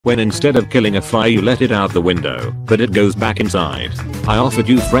When instead of killing a fly you let it out the window, but it goes back inside. I offered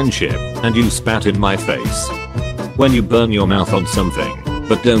you friendship, and you spat in my face. When you burn your mouth on something,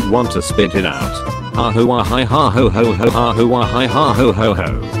 but don't want to spit it out. Ha ho ha hi ha ho ho ho ha ho ha hi ha ho ho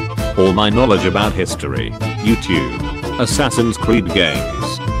ho. All my knowledge about history, YouTube, Assassin's Creed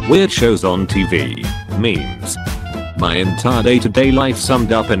games, weird shows on TV, memes. My entire day-to-day life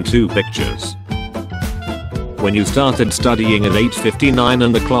summed up in 2 pictures. When you started studying at 8:59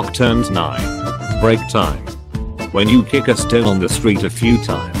 and the clock turns 9. Break time. When you kick a stone on the street a few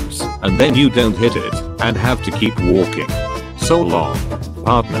times and then you don't hit it and have to keep walking. So long,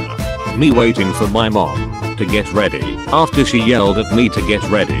 partner. Me waiting for my mom to get ready after she yelled at me to get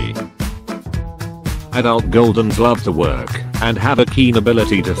ready. Adult Goldens love to work and have a keen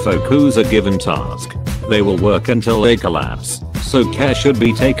ability to focus a given task. They will work until they collapse, so care should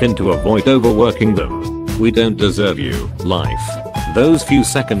be taken to avoid overworking them. We don't deserve you, life. Those few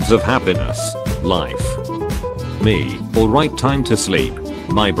seconds of happiness, life. Me, alright, time to sleep.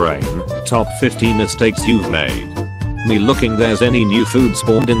 My brain, top 50 mistakes you've made. Me looking there's any new food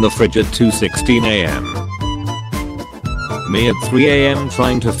spawned in the fridge at 2:16 am. Me at 3 am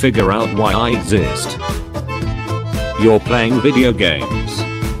trying to figure out why I exist. You're playing video games.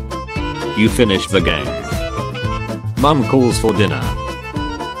 You finished the game. Mum calls for dinner.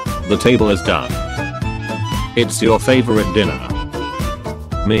 The table is done. It's your favorite dinner.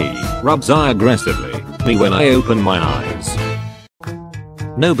 Me, rubs eye aggressively, me when I open my eyes.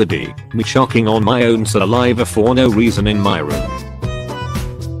 Nobody, me shocking on my own saliva for no reason in my room.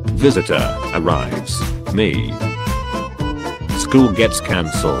 Visitor, arrives, me. School gets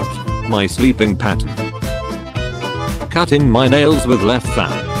cancelled, my sleeping pattern. Cutting my nails with left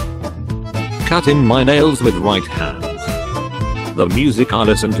hand. Cutting my nails with right hand. The music I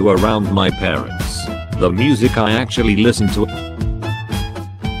listen to around my parents. The music I actually listen to.